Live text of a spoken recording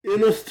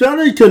In a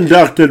study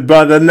conducted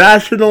by the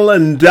National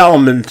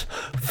Endowment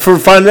for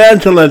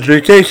Financial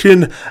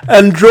Education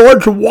and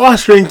George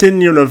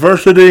Washington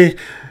University,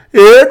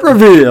 it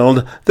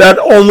revealed that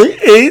only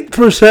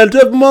 8%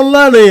 of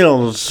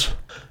millennials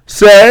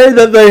say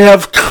that they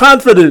have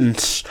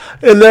confidence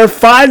in their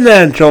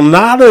financial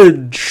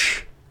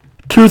knowledge.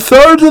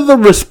 Two-thirds of the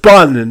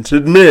respondents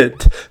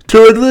admit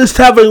to at least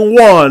having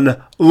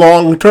one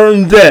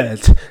long-term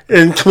debt,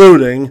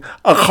 including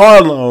a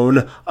car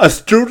loan, a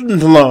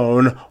student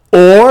loan,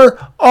 or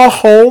a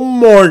home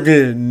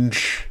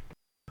mortgage.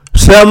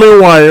 Sammy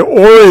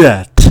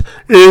Wyatt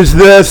is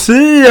the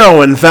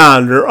CEO and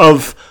founder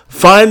of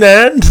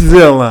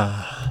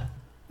FinanceZilla,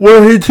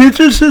 where he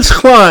teaches his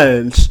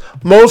clients,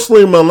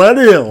 mostly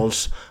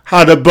millennials,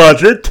 how to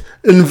budget,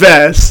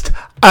 invest,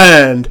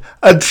 and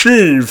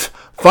achieve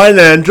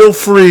financial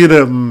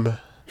freedom.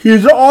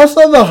 He's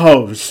also the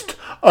host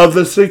of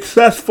the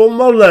Successful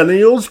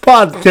Millennials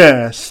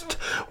podcast,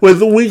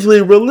 with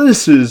weekly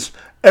releases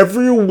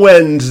every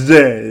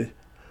Wednesday,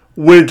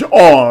 which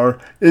are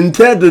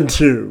intended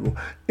to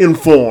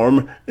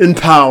inform,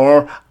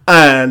 empower,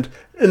 and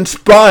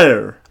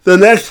inspire the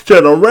next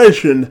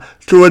generation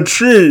to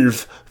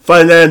achieve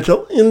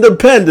financial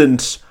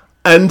independence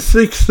and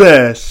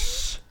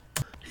success.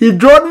 He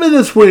joined me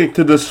this week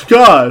to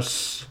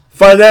discuss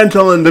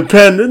financial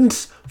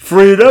independence,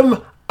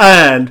 freedom,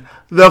 and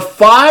the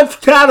 5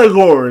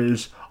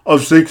 categories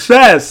of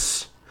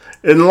success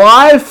in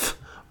life,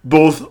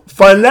 both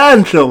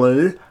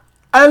financially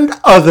and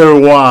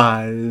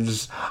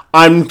otherwise.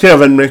 I'm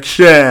Kevin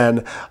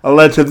McShann.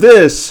 Let's have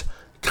this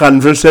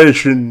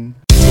conversation.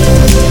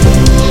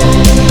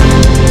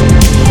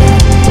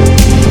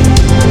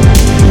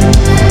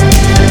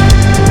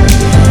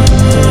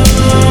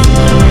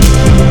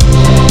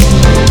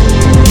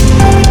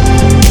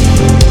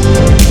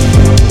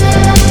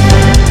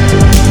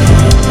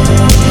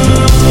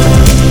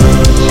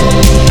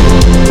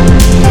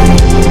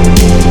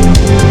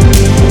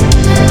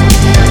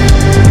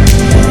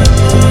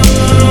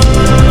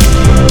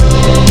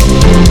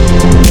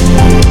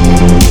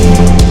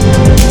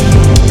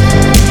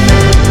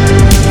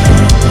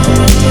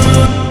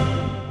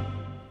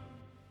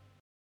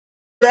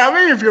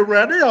 Sammy, if you're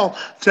ready, I'll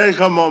take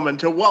a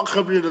moment to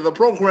welcome you to the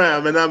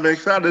program, and I'm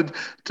excited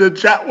to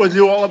chat with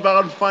you all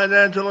about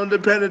financial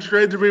independence.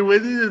 Great to be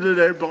with you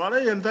today,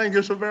 Bonnie, and thank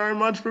you so very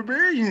much for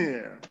being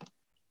here.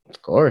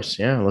 Of course,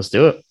 yeah, let's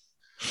do it.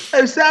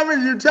 Hey,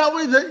 Sammy, you tell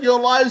me that your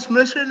life's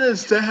mission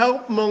is to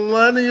help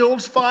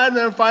millennials find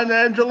their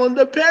financial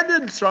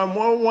independence, so I'm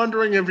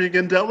wondering if you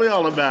can tell me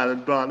all about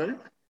it, Bonnie.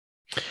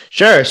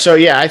 Sure. So,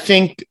 yeah, I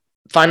think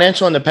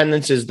financial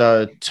independence is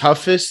the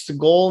toughest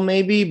goal,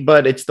 maybe,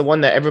 but it's the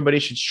one that everybody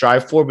should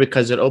strive for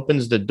because it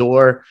opens the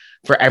door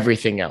for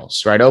everything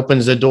else, right? It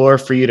opens the door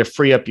for you to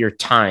free up your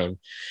time.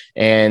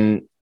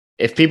 And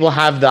if people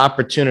have the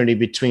opportunity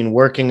between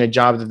working a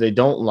job that they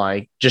don't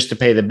like just to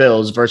pay the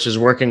bills versus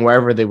working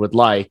wherever they would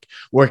like,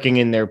 working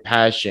in their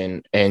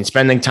passion and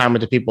spending time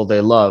with the people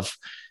they love,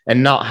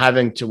 and not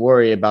having to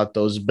worry about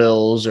those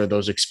bills or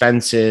those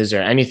expenses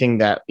or anything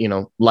that,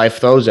 life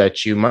throws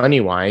at you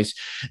money-wise,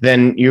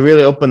 then you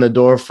really open the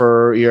door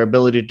for your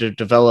ability to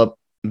develop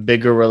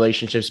bigger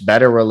relationships,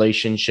 better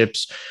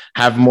relationships,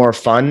 have more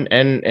fun,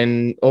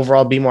 and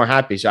overall be more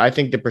happy. So I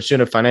think the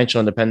pursuit of financial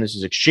independence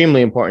is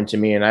extremely important to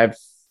me. And I've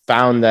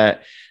found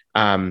that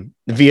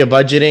via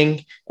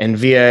budgeting and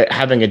via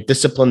having a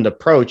disciplined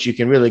approach, you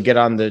can really get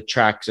on the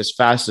tracks as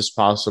fast as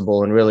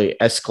possible and really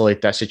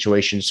escalate that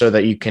situation so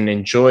that you can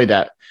enjoy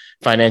that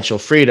financial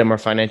freedom or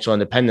financial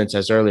independence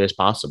as early as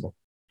possible.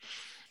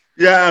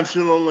 Yeah,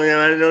 absolutely. And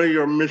I know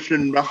your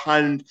mission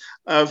behind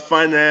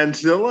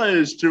FinanceZilla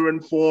is to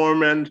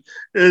inform and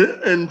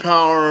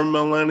empower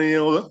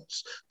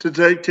millennials to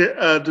take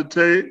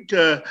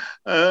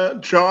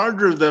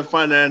charge of their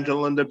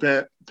financial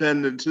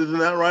independence. Isn't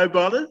that right,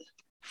 buddy?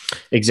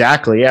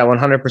 Exactly. Yeah,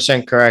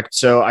 100% correct.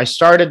 So I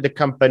started the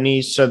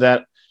company so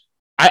that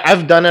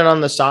I've done it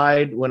on the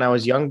side when I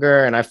was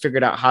younger, and I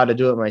figured out how to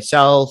do it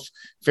myself,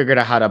 figured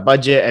out how to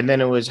budget. And then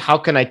it was, how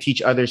can I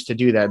teach others to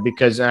do that?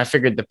 Because I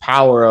figured the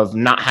power of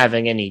not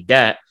having any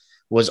debt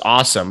was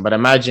awesome. But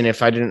imagine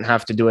if I didn't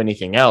have to do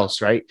anything else,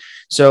 right?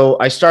 So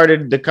I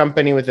started the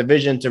company with a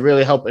vision to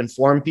really help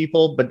inform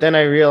people. But then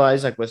I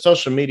realized, like with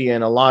social media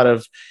and a lot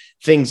of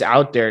things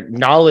out there,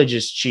 knowledge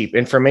is cheap.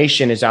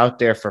 Information is out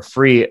there for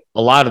free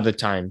a lot of the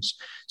times.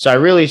 So I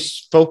really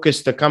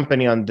focused the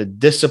company on the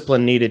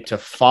discipline needed to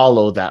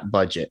follow that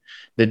budget,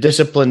 the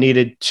discipline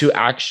needed to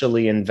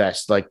actually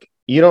invest. Like,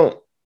 a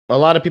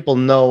lot of people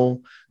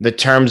know the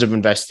terms of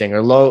investing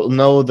or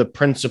know the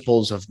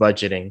principles of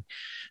budgeting,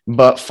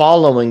 but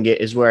following it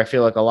is where I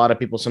feel like a lot of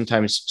people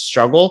sometimes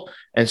struggle.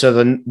 And so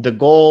the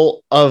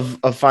goal of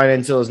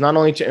FinanceZilla is not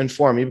only to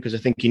inform you, because I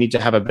think you need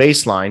to have a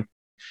baseline,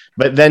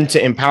 but then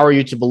to empower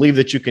you to believe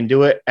that you can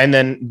do it and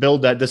then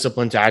build that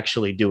discipline to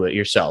actually do it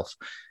yourself.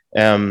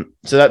 So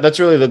that's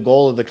really the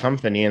goal of the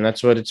company. And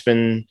that's what it's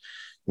been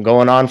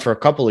going on for a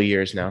couple of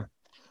years now.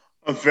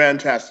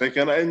 Fantastic.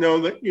 And I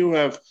know that you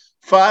have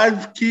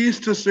 5 keys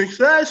to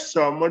success.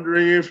 So I'm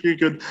wondering if you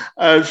could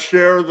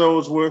share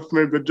those with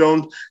me, but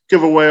don't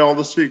give away all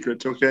the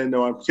secrets. Okay,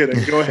 no, I'm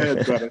kidding. Go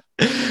ahead, buddy.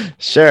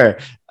 Sure.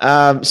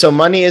 So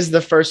money is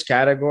the first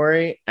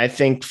category. I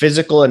think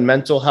physical and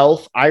mental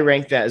health, I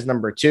rank that as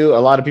number two. A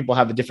lot of people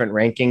have different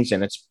rankings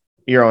and it's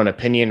your own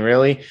opinion,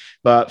 really.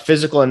 But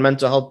physical and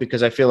mental health,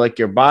 because I feel like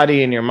your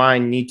body and your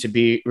mind need to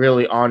be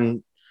really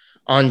on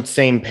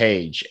same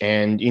page,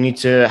 and you need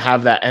to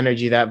have that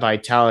energy, that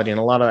vitality, and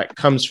a lot of that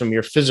comes from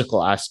your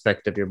physical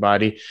aspect of your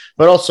body,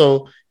 but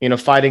also,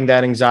 fighting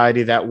that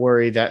anxiety, that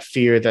worry, that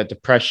fear, that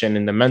depression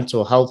in the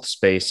mental health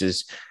space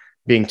is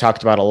being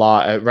talked about a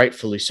lot,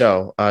 rightfully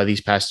so,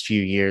 these past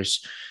few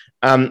years.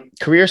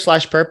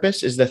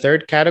 Career/purpose is the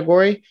third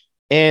category,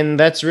 and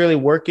that's really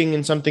working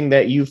in something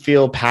that you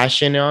feel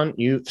passionate on,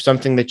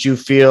 something that you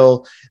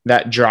feel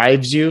that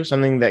drives you,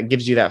 something that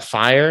gives you that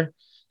fire.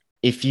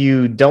 If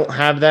you don't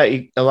have that,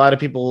 a lot of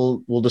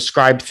people will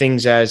describe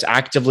things as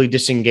actively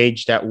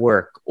disengaged at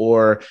work,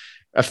 or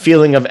a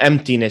feeling of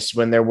emptiness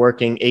when they're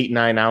working 8,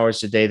 9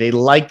 hours a day. They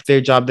like their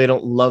job, they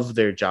don't love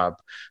their job.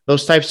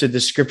 Those types of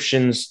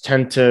descriptions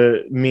tend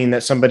to mean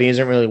that somebody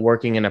isn't really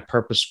working in a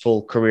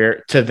purposeful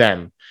career to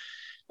them.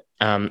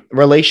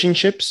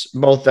 Relationships,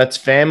 both that's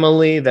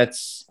family,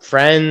 that's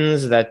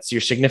friends, that's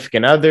your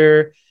significant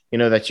other,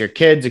 that's your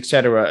kids,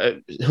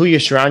 etc. Who you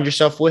surround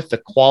yourself with, the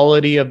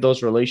quality of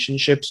those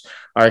relationships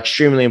are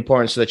extremely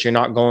important so that you're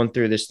not going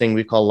through this thing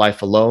we call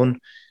life alone.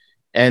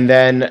 And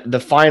then the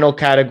final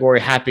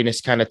category,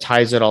 happiness, kind of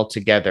ties it all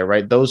together,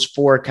 right? Those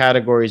four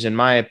categories, in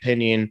my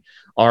opinion,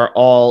 are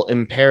all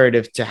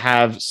imperative to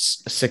have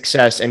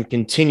success and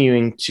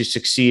continuing to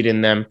succeed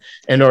in them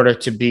in order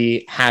to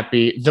be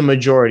happy the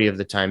majority of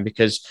the time.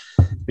 Because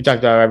we talked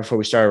about right before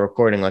we started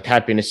recording, like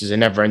happiness is a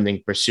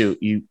never-ending pursuit.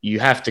 You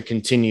have to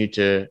continue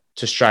to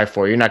strive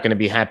for. You're not going to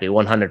be happy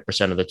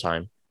 100% of the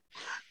time.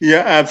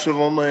 Yeah,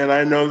 absolutely. And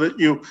I know that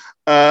you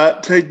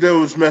take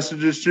those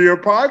messages to your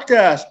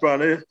podcast,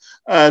 buddy,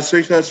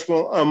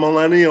 Successful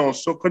Millennials.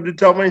 So could you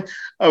tell me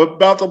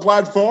about the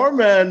platform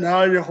and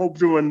how you hope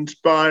to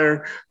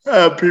inspire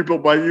people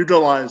by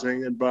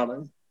utilizing it,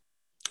 buddy?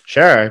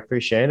 Sure, I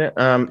appreciate it.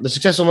 The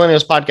Successful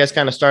Millennials podcast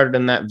kind of started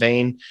in that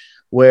vein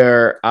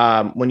where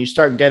when you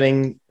start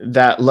getting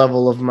that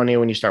level of money,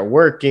 when you start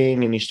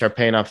working and you start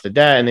paying off the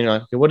debt, and then you're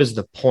like, okay, what is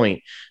the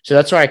point? So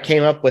that's why I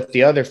came up with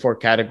the other four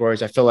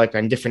categories. I feel like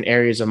in different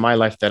areas of my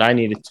life that I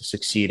needed to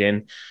succeed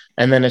in.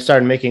 And then it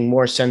started making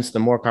more sense the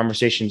more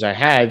conversations I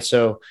had.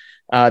 So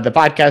the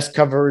podcast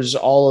covers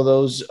all of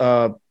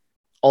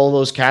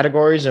those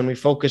categories, and we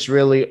focus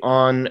really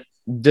on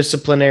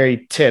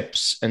disciplinary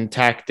tips and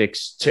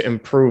tactics to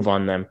improve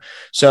on them.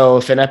 So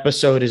if an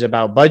episode is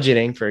about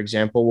budgeting, for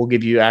example, we'll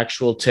give you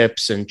actual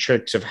tips and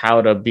tricks of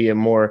how to be a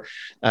more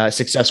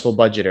successful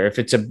budgeter. If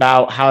it's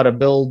about how to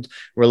build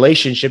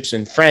relationships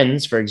and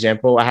friends, for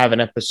example, I have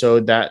an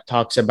episode that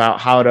talks about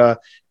how to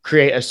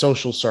create a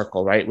social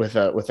circle, right? With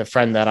a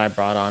friend that I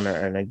brought on,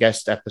 or in a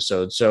guest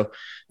episode. So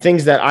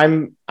things that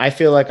I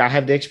feel like I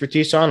have the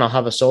expertise on, I'll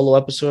have a solo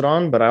episode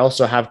on, but I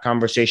also have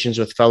conversations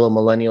with fellow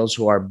millennials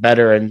who are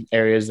better in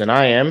areas than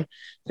I am,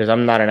 because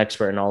I'm not an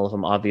expert in all of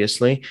them,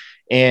 obviously.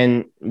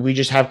 And we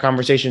just have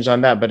conversations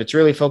on that, but it's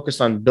really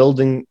focused on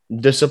building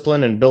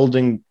discipline and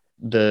building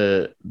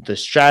the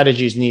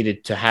strategies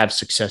needed to have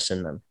success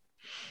in them.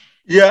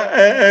 Yeah,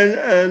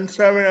 and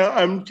Sammy,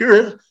 I'm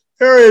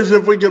curious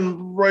if we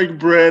can break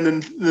bread in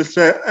the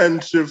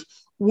sense of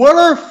what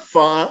are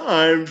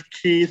 5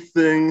 key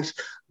things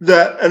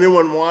that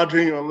anyone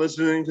watching or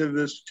listening to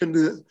this can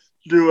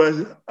do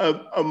as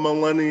a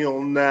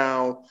millennial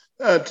now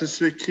to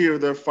secure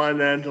their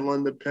financial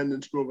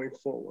independence moving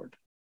forward?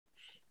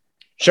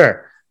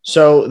 Sure.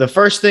 So the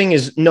first thing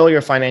is know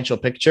your financial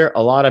picture.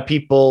 A lot of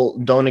people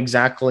don't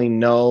exactly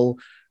know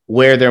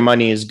where their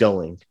money is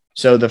going.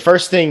 So the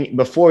first thing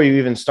before you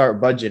even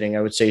start budgeting,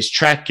 I would say, is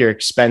track your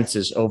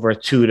expenses over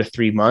 2 to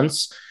 3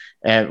 months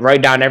and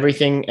write down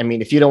everything. I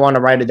mean, if you don't want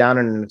to write it down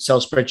in an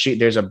Excel spreadsheet,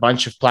 there's a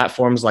bunch of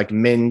platforms like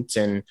Mint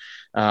and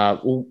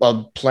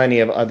plenty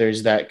of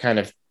others that kind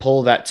of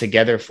pull that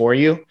together for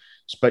you.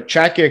 But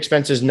track your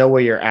expenses, know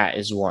where you're at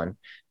is one.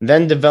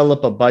 Then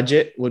develop a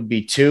budget would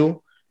be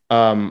two.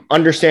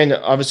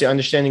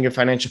 Understanding your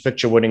financial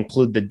picture would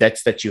include the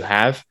debts that you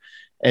have.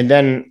 And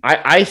then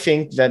I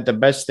think that the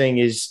best thing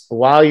is,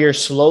 while you're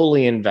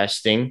slowly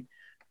investing,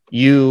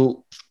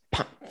 you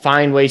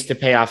find ways to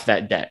pay off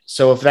that debt.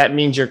 So if that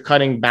means you're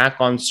cutting back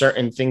on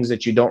certain things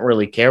that you don't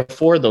really care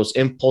for, those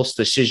impulse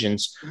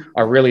decisions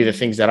are really the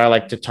things that I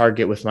like to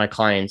target with my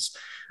clients.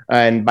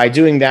 And by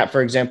doing that,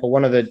 for example,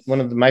 one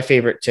of my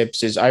favorite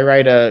tips is I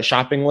write a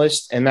shopping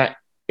list, and that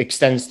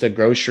extends to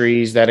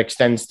groceries, that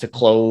extends to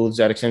clothes,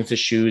 that extends to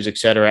shoes,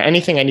 etc.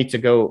 Anything I need to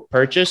go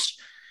purchase,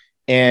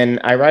 and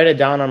I write it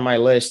down on my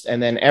list.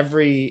 And then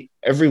every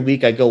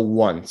week I go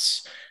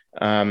once.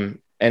 And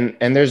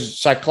there's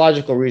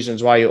psychological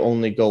reasons why you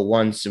only go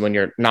once when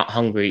you're not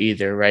hungry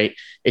either, right?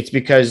 It's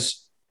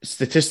because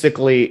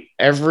statistically,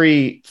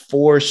 every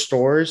 4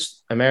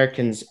 stores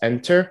Americans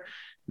enter,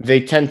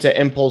 they tend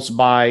to impulse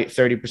buy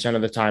 30%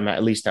 of the time,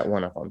 at least at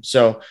one of them.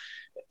 So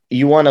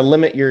you want to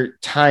limit your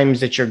times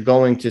that you're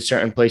going to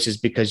certain places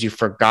because you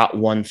forgot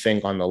one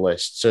thing on the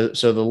list. So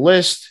the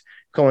list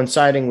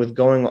coinciding with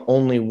going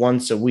only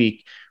once a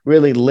week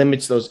really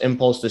limits those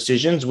impulse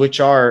decisions, which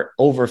are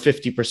over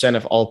 50%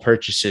 of all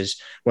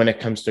purchases when it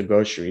comes to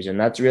groceries. And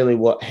that's really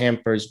what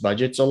hampers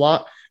budgets a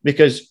lot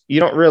because you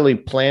don't really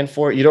plan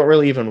for it. You don't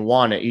really even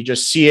want it. You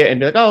just see it and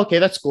be like, oh, okay,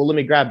 that's cool. Let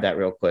me grab that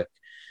real quick.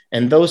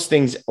 And those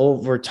things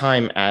over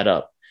time add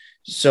up.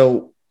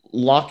 So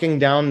locking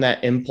down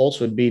that impulse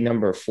would be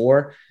number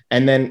four.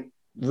 And then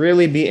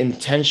really be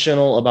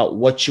intentional about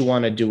what you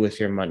want to do with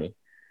your money.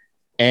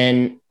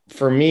 And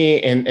for me,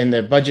 in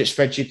the budget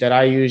spreadsheet that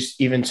I use,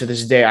 even to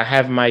this day, I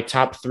have my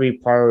top three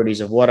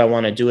priorities of what I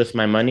want to do with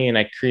my money. And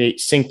I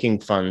create sinking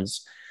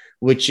funds,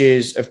 which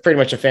is pretty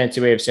much a fancy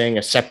way of saying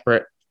a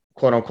separate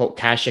quote unquote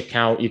cash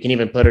account. You can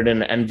even put it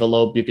in an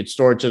envelope. You could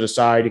store it to the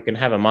side. You can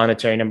have a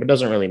monetary number. It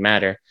doesn't really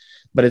matter,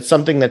 but it's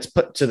something that's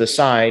put to the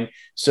side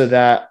so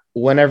that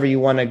whenever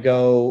you want to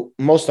go,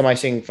 most of my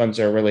sinking funds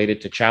are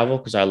related to travel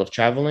because I love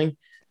traveling.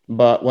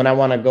 But when I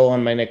want to go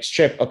on my next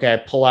trip, okay, I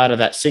pull out of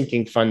that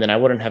sinking fund and I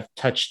wouldn't have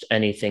touched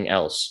anything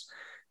else.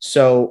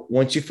 So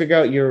once you figure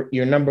out your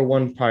number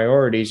one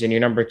priorities and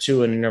your number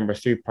two and your number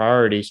three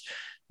priorities,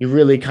 you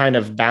really kind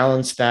of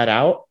balance that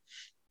out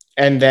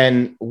and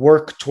then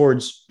work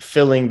towards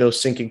filling those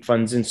sinking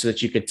funds in so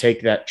that you could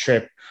take that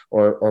trip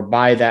or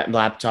buy that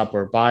laptop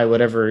or buy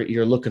whatever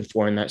you're looking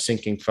for in that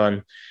sinking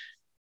fund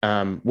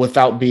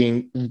without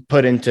being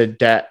put into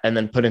debt and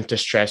then put into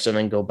stress and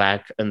then go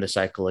back in the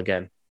cycle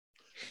again.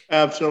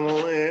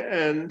 Absolutely.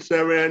 And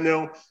Sammy, I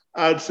know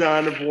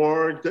outside of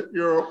work that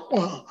you're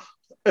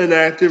an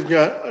active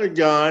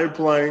guy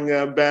playing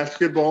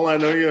basketball. I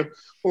know you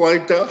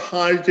like to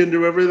hike and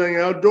do everything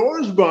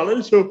outdoors,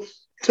 buddy. So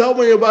tell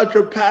me about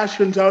your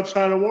passions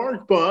outside of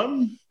work,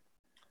 bud.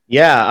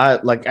 Yeah,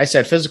 like I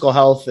said, physical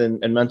health and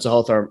mental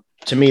health are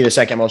to me the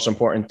second most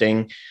important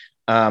thing.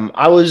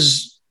 I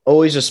was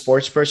always a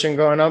sports person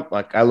growing up.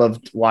 Like I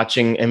loved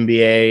watching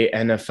NBA,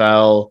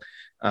 NFL,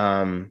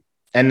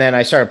 and then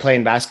I started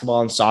playing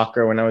basketball and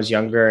soccer when I was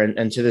younger.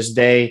 And to this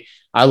day,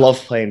 I love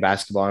playing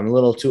basketball. I'm a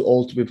little too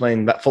old to be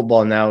playing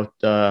football now.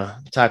 The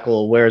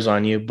tackle wears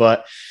on you,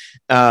 but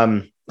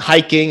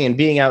hiking and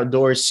being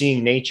outdoors,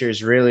 seeing nature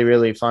is really,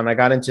 really fun. I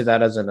got into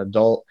that as an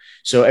adult.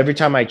 So every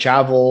time I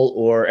travel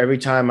or every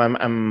time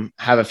I'm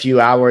have a few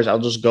hours, I'll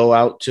just go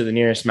out to the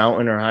nearest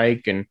mountain or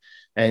hike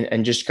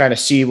and just kind of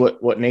see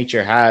what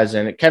nature has.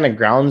 And it kind of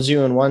grounds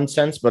you in one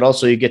sense, but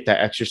also you get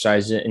that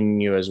exercise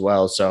in you as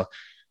well. So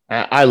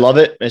I love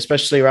it,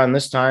 especially around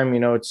this time. You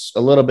know, it's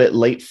a little bit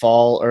late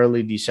fall,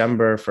 early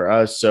December for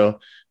us. So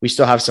we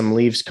still have some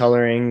leaves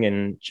coloring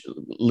and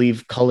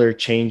leaf color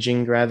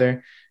changing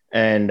rather.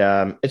 And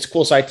it's a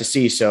cool sight to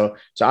see. So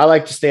I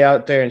like to stay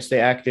out there and stay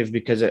active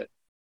because it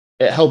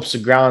helps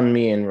ground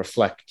me and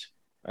reflect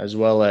as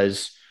well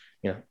as,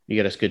 you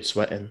get a good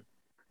sweat in.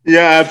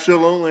 Yeah,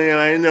 absolutely. And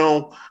I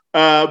know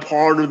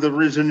part of the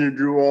reason you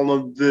do all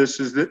of this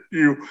is that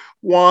you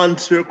want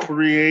to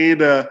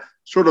create a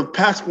sort of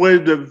pathway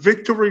to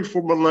victory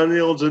for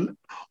millennials in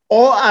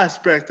all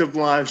aspects of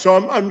life.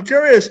 So I'm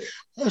curious,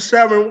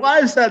 Sammy, why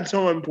is that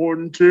so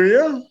important to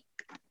you?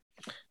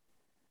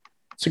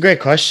 It's a great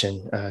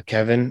question,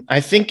 Kevin. I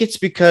think it's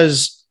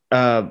because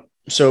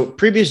so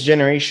previous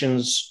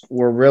generations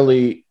were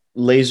really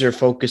laser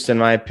focused, in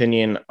my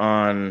opinion,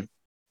 on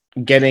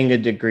getting a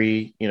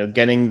degree,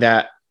 getting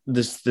that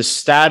the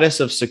status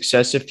of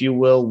success, if you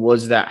will,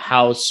 was that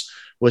house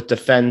with the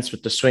fence,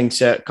 with the swing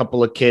set,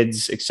 couple of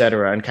kids,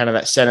 etc., and kind of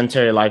that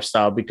sedentary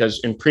lifestyle. Because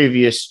in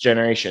previous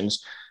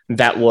generations,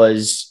 that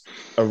was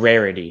a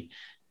rarity,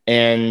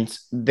 and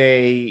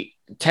they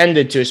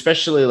tended to,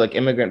 especially like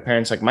immigrant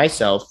parents like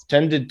myself,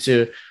 tended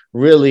to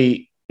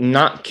really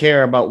not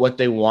care about what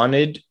they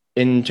wanted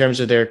in terms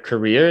of their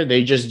career.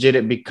 They just did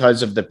it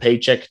because of the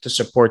paycheck to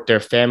support their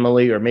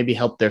family or maybe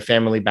help their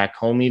family back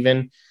home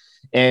even.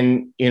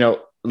 And,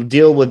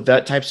 deal with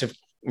that types of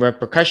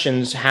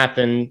repercussions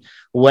happen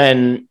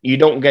when you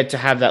don't get to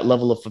have that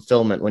level of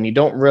fulfillment, when you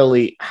don't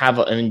really have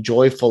an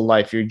enjoyable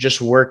life. You're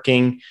just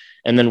working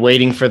and then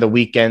waiting for the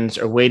weekends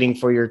or waiting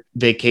for your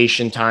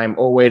vacation time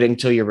or waiting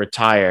till you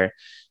retire.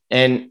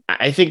 And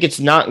I think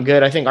it's not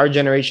good. I think our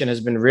generation has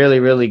been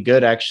really, really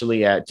good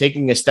actually at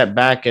taking a step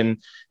back and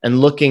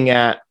looking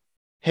at,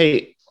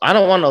 hey, I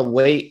don't want to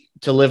wait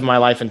to live my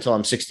life until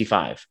I'm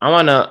 65. I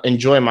want to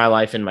enjoy my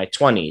life in my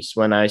 20s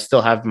when I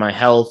still have my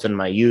health and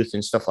my youth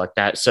and stuff like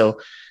that. So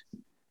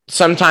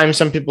sometimes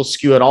some people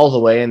skew it all the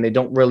way and they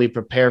don't really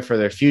prepare for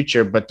their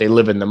future, but they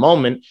live in the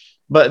moment.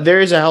 But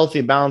there is a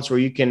healthy balance where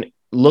you can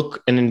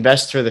look and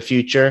invest for the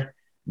future,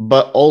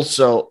 but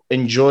also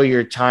enjoy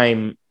your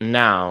time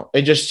now.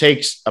 It just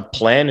takes a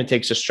plan, it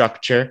takes a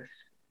structure,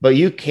 but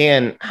you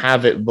can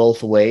have it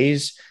both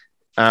ways.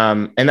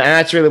 And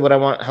that's really what I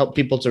want to help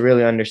people to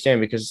really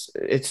understand, because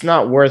it's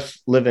not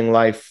worth living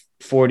life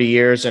 40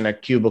 years in a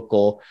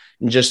cubicle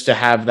just to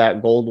have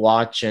that gold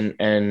watch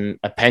and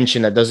a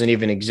pension that doesn't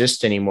even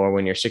exist anymore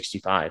when you're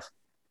 65.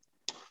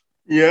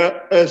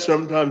 Yeah,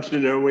 sometimes,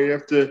 we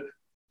have to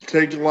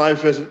take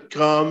life as it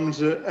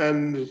comes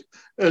and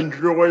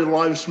enjoy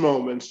life's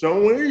moments,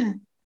 don't we?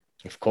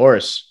 Of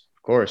course,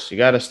 you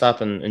got to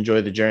stop and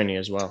enjoy the journey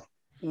as well.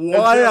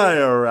 Why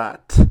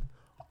IRAT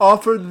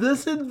offered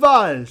this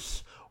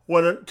advice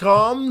when it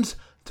comes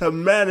to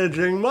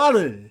managing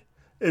money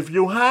if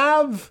you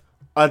have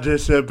a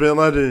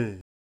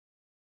disability.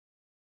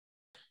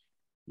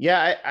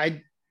 Yeah,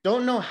 I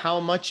don't know how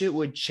much it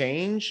would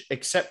change,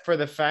 except for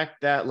the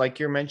fact that, like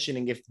you're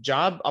mentioning, if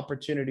job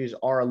opportunities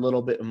are a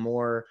little bit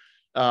more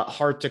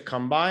hard to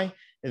come by,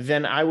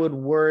 then I would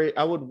worry.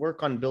 I would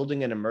work on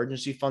building an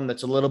emergency fund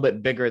that's a little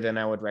bit bigger than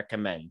I would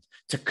recommend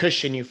to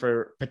cushion you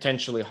for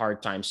potentially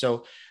hard times.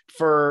 So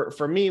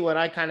for me, what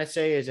I kind of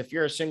say is, if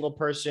you're a single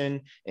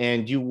person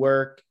and you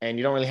work and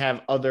you don't really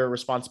have other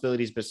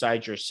responsibilities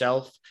besides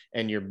yourself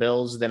and your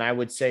bills, then I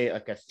would say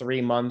like a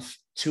 3 month,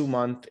 2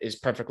 month is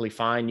perfectly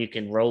fine. You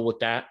can roll with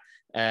that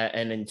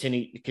and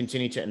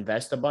continue to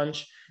invest a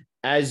bunch.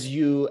 As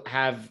you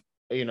have,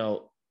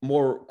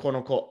 more quote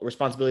unquote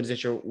responsibilities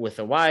that you're with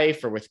a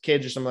wife or with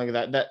kids or something like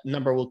that, that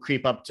number will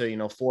creep up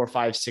to, 4,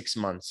 5, 6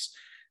 months.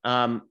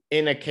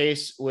 In a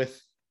case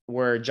with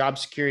where job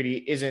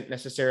security isn't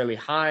necessarily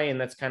high, and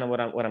that's kind of what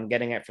I'm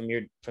getting at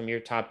from your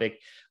topic,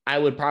 I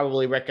would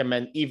probably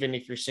recommend, even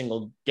if you're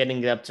single,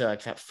 getting it up to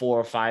like that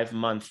 4 or 5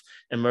 month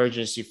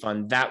emergency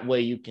fund. That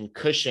way you can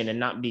cushion and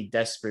not be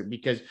desperate.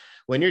 Because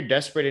when you're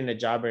desperate in a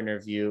job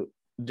interview,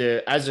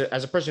 as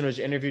a person who's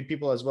interviewed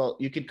people as well,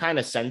 you could kind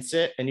of sense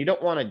it, and you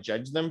don't want to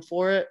judge them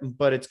for it,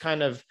 but it's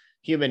kind of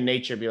human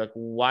nature. Be like,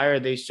 why are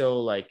they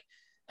so like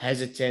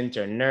hesitant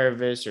or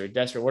nervous or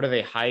desperate? What are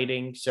they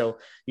hiding? So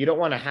you don't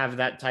want to have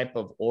that type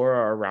of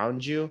aura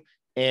around you.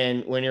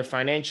 And when you're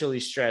financially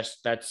stressed,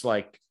 that's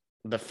like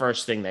the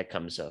first thing that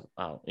comes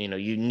out.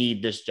 You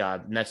need this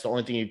job, and that's the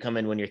only thing you come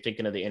in when you're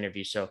thinking of the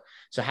interview. So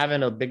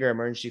having a bigger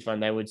emergency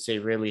fund, I would say,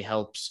 really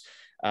helps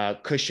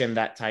cushion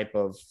that type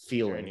of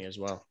feeling as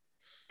well.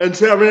 And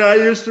Sammy, I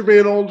used to be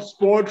an old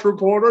sports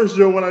reporter,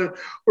 so when I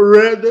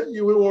read that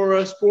you were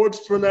a sports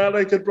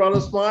fanatic, it brought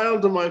a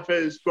smile to my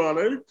face,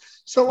 buddy.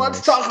 So let's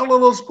Nice. talk a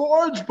little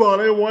sports,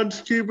 buddy.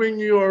 What's keeping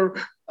your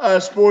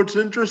sports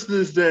interest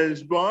these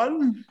days,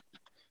 bud?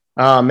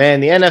 Oh man,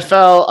 the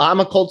NFL.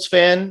 I'm a Colts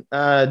fan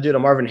due to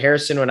Marvin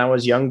Harrison. When I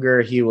was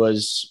younger, he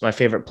was my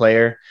favorite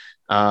player.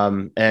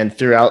 And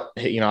throughout,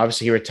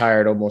 obviously he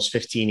retired almost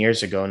 15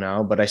 years ago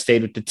now, but I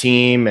stayed with the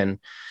team, and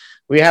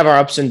we have our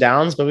ups and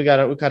downs, but we got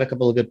a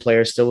couple of good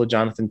players still with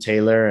Jonathan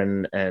Taylor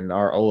and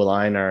our O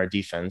line, our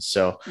defense.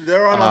 So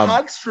They're on a um,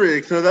 hot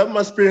streak, so that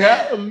must be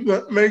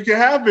make you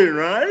happy,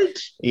 right?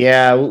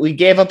 yeah, we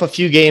gave up a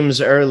few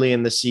games early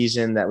in the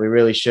season that we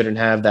really shouldn't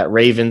have. That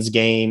Ravens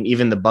game,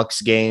 even the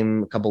Bucks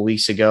game a couple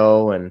weeks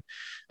ago, and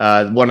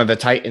one of the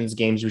Titans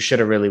games, we should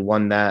have really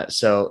won that.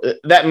 So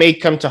that may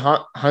come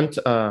to haunt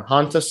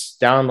us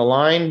down the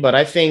line, but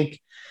I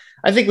think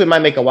we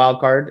might make a wild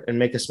card and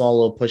make a small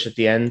little push at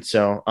the end.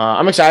 So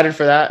I'm excited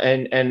for that.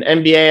 And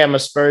NBA, I'm a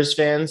Spurs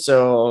fan,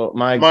 so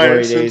my My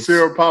glory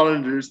sincere days.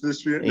 apologies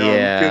this year. No, I'm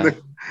Yeah,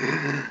 kidding.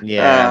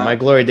 yeah, my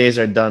glory days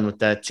are done with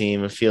that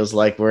team. It feels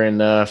like we're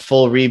in a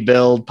full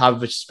rebuild.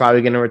 Popovich is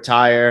probably going to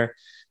retire.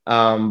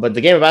 But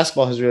the game of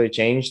basketball has really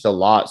changed a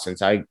lot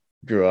since I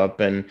grew up,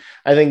 and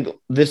I think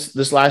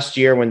this last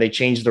year when they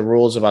changed the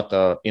rules about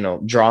the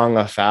drawing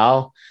a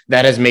foul,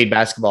 that has made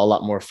basketball a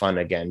lot more fun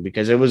again,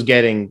 because it was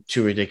getting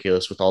too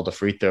ridiculous with all the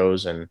free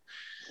throws and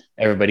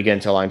everybody getting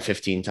to the line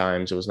 15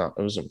 times. It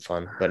wasn't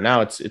fun, but now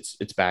it's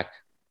back.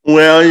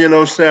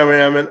 Well,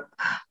 Sammy,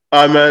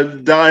 I'm a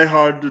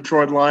diehard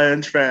Detroit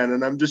Lions fan,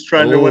 and I'm just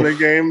trying to win Oh, a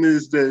game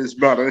these days,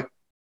 buddy.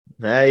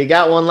 you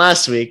got one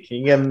last week.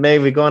 You can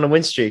maybe go on a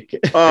win streak.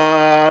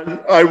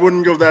 I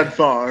wouldn't go that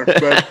far,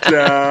 but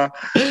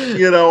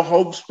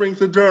hope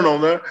springs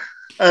eternal.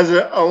 As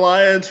a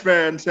Lions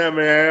fan,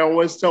 Sammy, I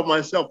always tell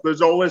myself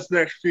there's always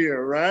next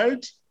year,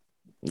 right?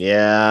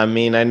 Yeah, I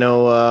mean, I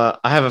know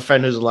I have a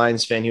friend who's a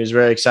Lions fan. He was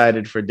very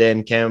excited for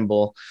Dan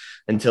Campbell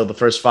until the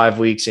first 5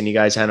 weeks, and you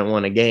guys hadn't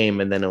won a game.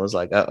 And then it was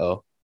like,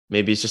 uh-oh,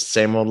 maybe it's just the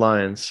same old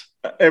Lions.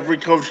 Every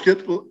coach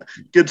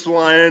gets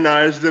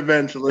lionized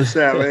eventually,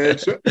 Sammy.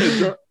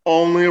 It's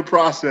only a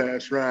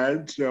process,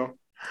 right? So,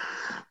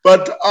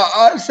 but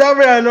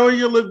Sammy, I know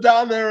you live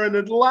down there in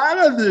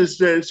Atlanta these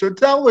days. So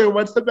tell me,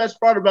 what's the best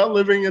part about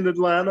living in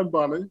Atlanta,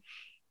 buddy?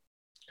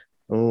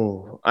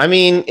 Oh, I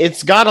mean,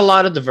 it's got a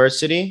lot of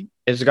diversity.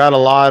 It's got a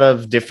lot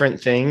of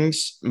different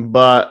things,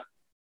 but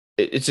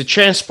it's a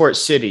transport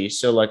city.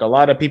 So, like, a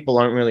lot of people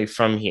aren't really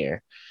from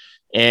here.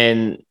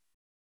 And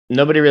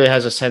nobody really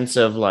has a sense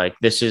of like,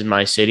 this is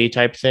my city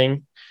type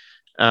thing.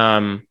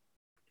 Um,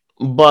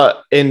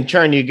 but in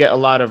turn, you get a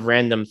lot of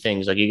random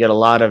things. Like, you get a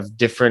lot of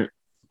different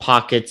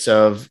pockets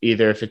of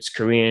either if it's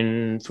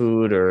Korean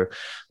food or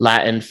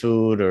Latin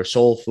food or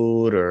soul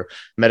food or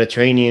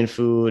Mediterranean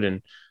food.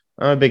 And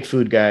I'm a big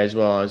food guy as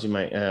well, as you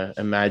might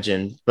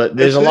imagine. But I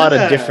there's a see lot of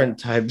that. different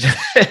types.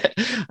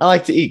 I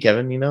like to eat,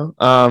 Kevin.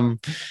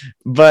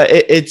 But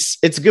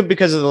it's good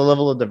because of the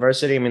level of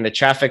diversity. I mean, the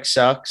traffic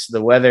sucks,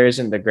 the weather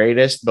isn't the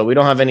greatest, but we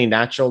don't have any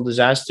natural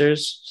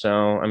disasters. So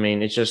I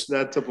mean, it's just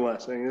That's a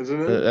blessing,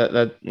 isn't it?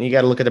 that you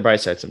got to look at the bright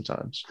side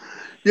sometimes.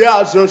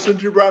 Yeah, so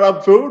since you brought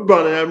up food,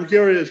 buddy, I'm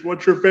curious,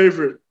 what's your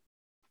favorite?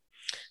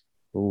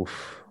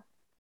 Oof,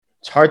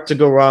 it's hard to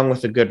go wrong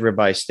with a good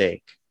ribeye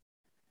steak.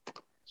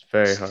 It's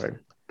very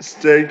hard.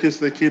 Steak is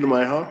the key to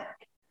my heart.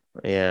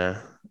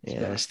 Yeah,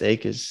 yeah.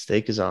 Steak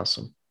is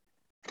awesome.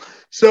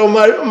 So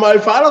my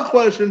final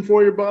question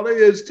for you, buddy,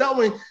 is tell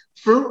me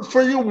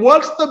for you,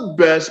 what's the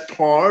best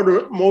part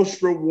or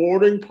most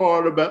rewarding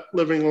part about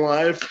living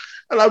life?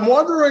 And I'm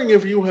wondering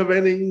if you have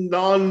any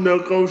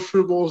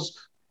non-negotiables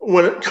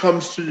when it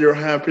comes to your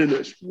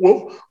happiness.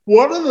 What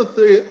are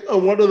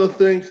the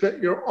things that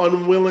you're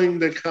unwilling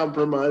to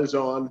compromise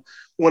on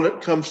when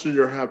it comes to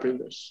your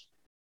happiness?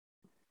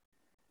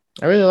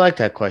 I really like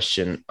that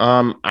question.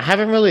 I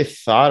haven't really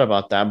thought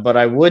about that, but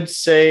I would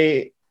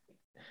say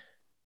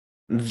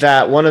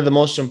that one of the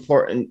most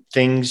important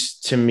things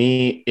to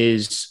me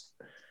is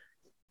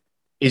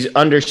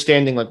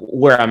understanding like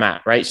where I'm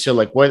at, right? So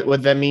like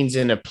what that means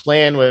in a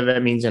plan, whether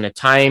that means in a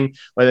time,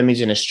 whether that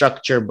means in a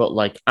structure, but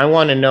like I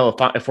want to know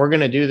if we're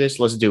gonna do this,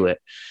 let's do it,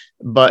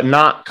 but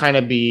not kind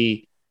of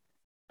be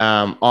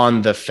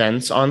on the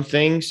fence on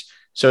things.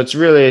 So it's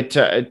really,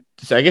 I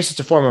guess it's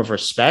a form of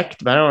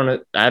respect, but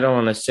I don't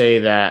want to say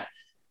that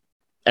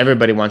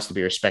everybody wants to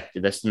be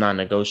respected. That's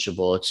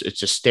non-negotiable.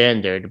 It's a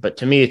standard. But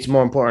to me, it's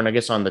more important, I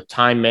guess, on the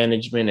time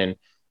management and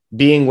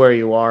being where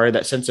you are,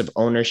 that sense of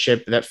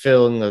ownership, that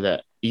feeling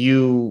that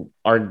you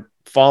are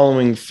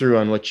following through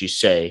on what you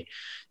say.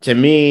 To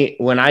me,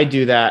 when I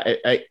do that,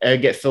 I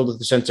get filled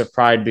with a sense of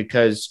pride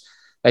because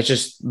that's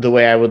just the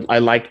way I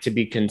like to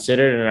be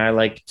considered and I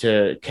like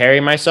to carry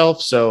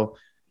myself. So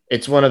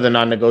it's one of the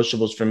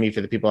non-negotiables for me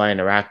for the people I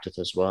interact with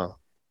as well.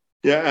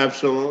 Yeah,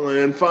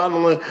 absolutely. And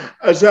finally,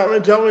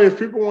 tell me if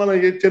people want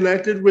to get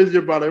connected with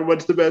you, buddy,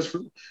 what's the best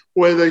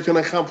way they can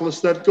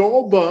accomplish that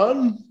goal,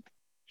 bud?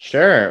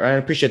 Sure. I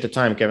appreciate the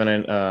time,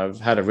 Kevin. I've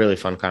had a really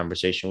fun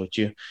conversation with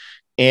you.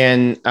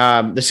 And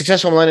the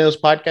Successful Millennials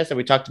podcast that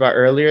we talked about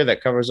earlier, that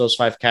covers those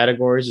 5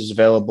 categories, is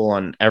available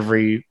on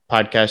every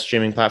podcast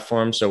streaming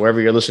platform. So wherever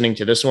you're listening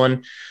to this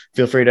one,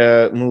 feel free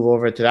to move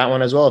over to that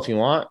one as well if you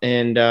want.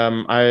 And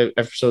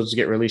episodes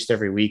get released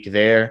every week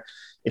there.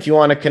 If you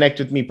want to connect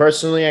with me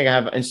personally, I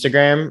have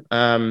Instagram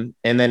and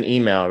then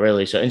email,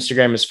 really. So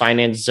Instagram is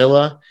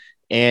FinanceZilla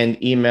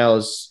and email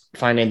is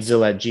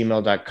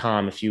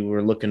financezilla@gmail.com if you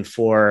were looking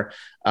for,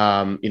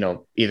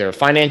 either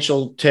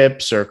financial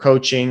tips or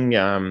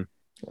coaching.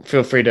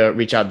 Feel free to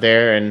reach out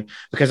there. And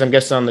because I'm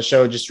guesting on the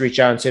show, just reach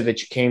out and say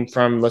that you came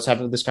from Let's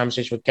Have This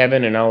Conversation with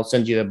Kevin, and I'll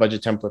send you the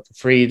budget template for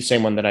free, the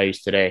same one that I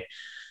used today,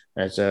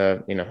 as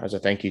a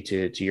thank you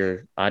to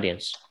your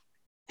audience.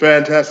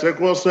 Fantastic.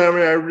 Well,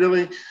 Sammy, I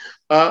really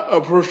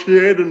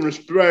appreciate and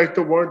respect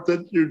the work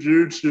that you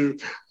do to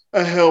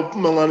help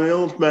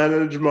millennials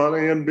manage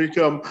money and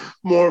become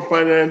more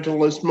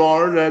financially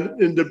smart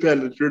and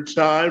independent. Your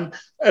time,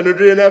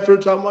 energy, and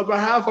efforts on my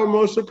behalf are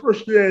most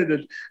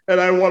appreciated. And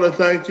I want to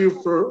thank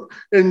you for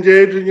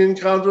engaging in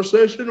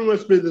conversation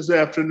with me this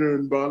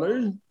afternoon,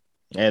 buddy.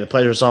 Yeah, the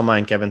pleasure is all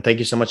mine, Kevin. Thank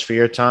you so much for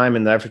your time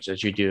and the efforts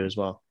that you do as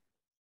well.